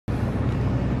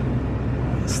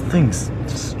thing's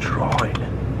destroyed.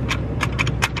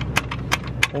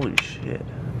 Holy shit.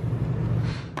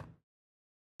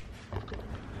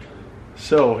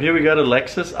 So here we got a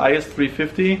Lexus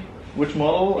IS350. Which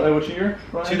model? Which year?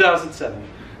 Ryan? 2007.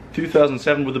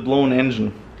 2007 with a blown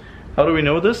engine. How do we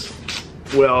know this?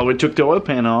 Well, we took the oil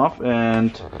pan off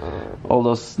and all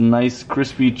those nice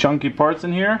crispy chunky parts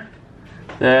in here,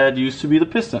 that used to be the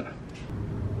piston.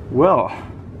 Well,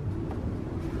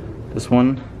 this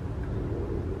one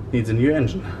needs a new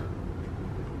engine.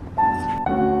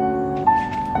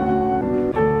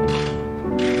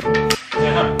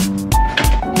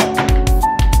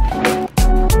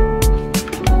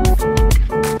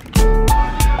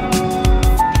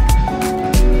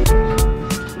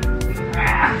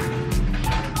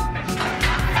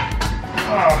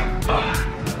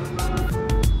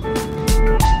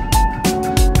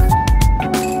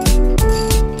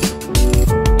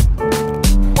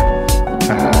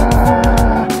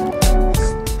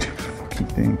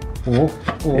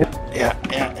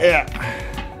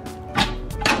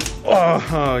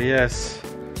 Oh yes.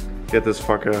 Get this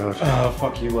fucker out. Oh,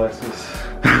 fuck you, Lexus.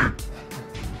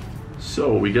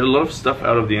 So we get a lot of stuff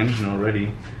out of the engine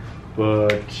already,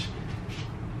 but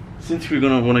since we're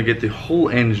gonna want to get the whole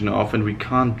engine off and we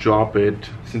can't drop it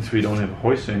since we don't have a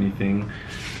hoist or anything,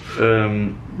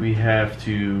 we have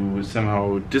to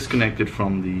somehow disconnect it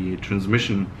from the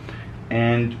transmission.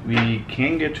 And we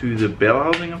can get to the bell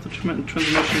housing of the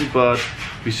transmission, but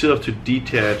we still have to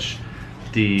detach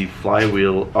the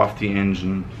flywheel off the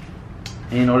engine.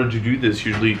 In order to do this,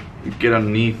 usually you get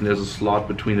underneath and there's a slot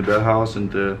between the bell house and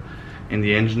the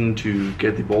engine to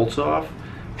get the bolts off.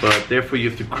 But therefore you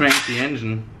have to crank the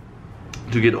engine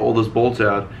to get all those bolts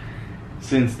out.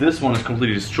 Since this one is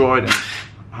completely destroyed and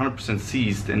 100%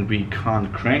 seized and we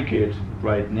can't crank it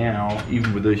right now,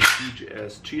 even with a huge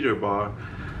ass cheater bar,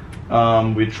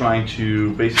 we're trying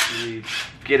to basically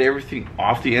get everything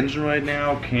off the engine right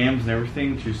now, cams and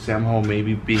everything, to somehow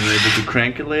maybe being able to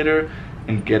crank it later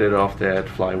and get it off that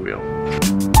flywheel.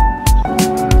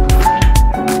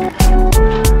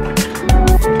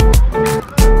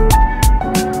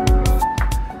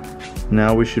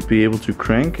 Now we should be able to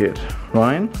crank it.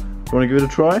 Ryan, you want to give it a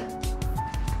try?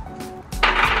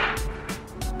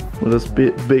 With this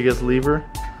biggest lever.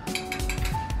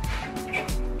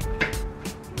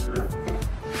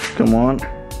 Come on.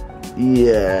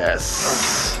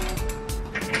 Yes.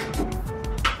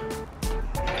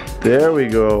 There we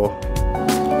go.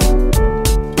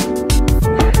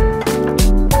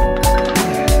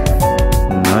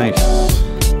 Nice.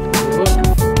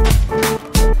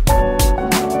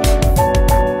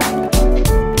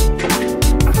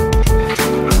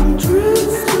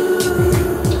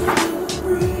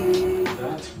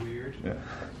 That's weird. Yeah.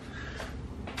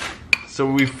 So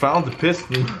we found the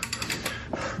piston.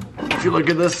 If you look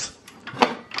at this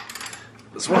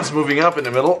one's moving up in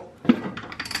the middle,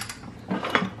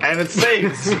 and it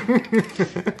stays.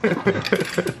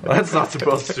 Well, that's not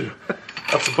supposed to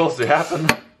happen.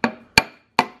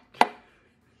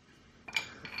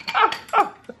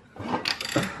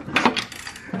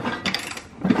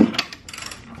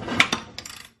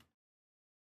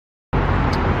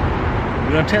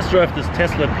 We're gonna test drive this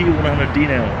Tesla P100D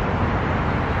now.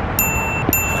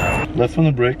 Left on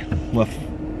the brake. Left.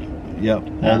 Yep,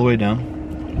 all the way down.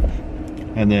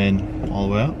 And then all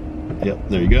the way up. Yep,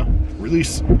 there you go.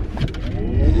 Release.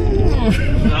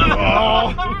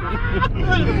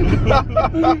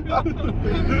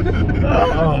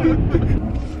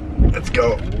 Let's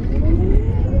go.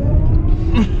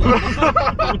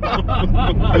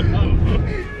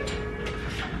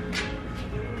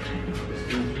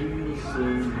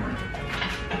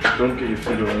 Don't get your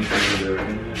feet or anything over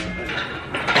there.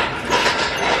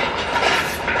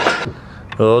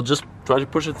 Well, just try to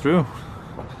push it through.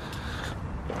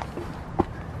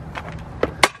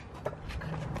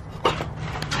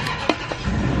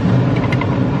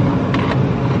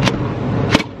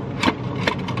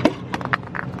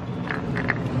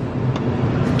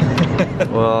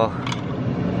 Well,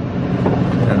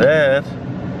 and that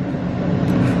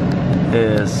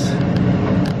is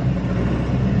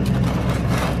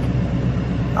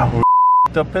how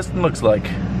the piston looks like.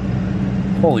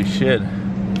 Holy shit.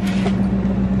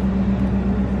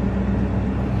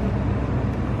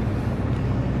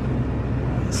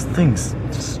 This thing's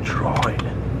destroyed.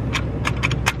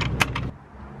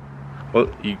 Well,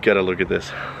 you gotta look at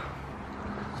this.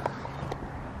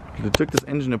 They took this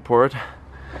engine apart.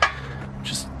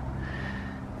 Just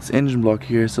this engine block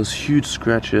here has those huge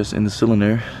scratches in the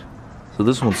cylinder. So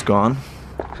this one's gone.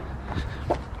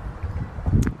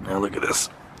 Now look at this.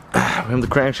 We have the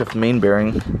crankshaft main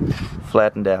bearing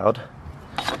flattened out.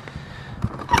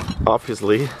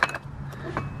 obviously,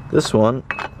 this one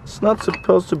is not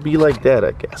supposed to be like that,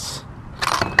 I guess.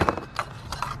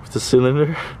 With the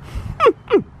cylinder.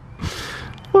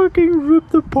 Fucking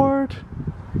ripped apart.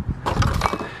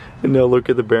 And now look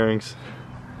at the bearings.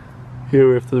 Here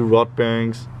we have the rod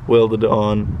bearings, welded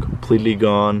on, completely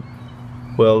gone,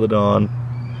 welded on.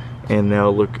 And now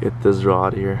look at this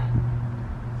rod here.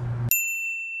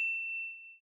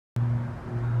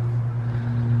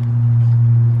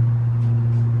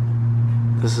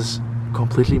 This is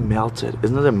completely melted.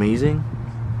 Isn't that amazing?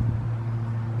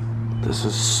 This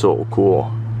is so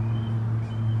cool.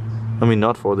 I mean,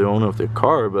 not for the owner of the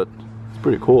car, but it's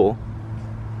pretty cool.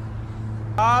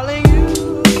 Calling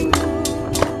you,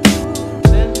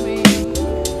 send me,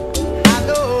 I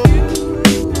know you,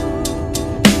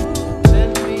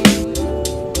 send me,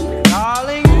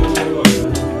 calling you,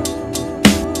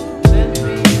 send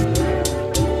me,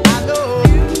 I know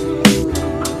you,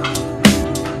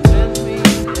 send me,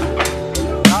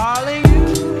 calling you,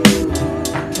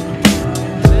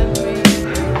 send me.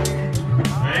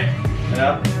 Right?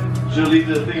 Yeah. Should I leave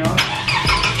the thing on?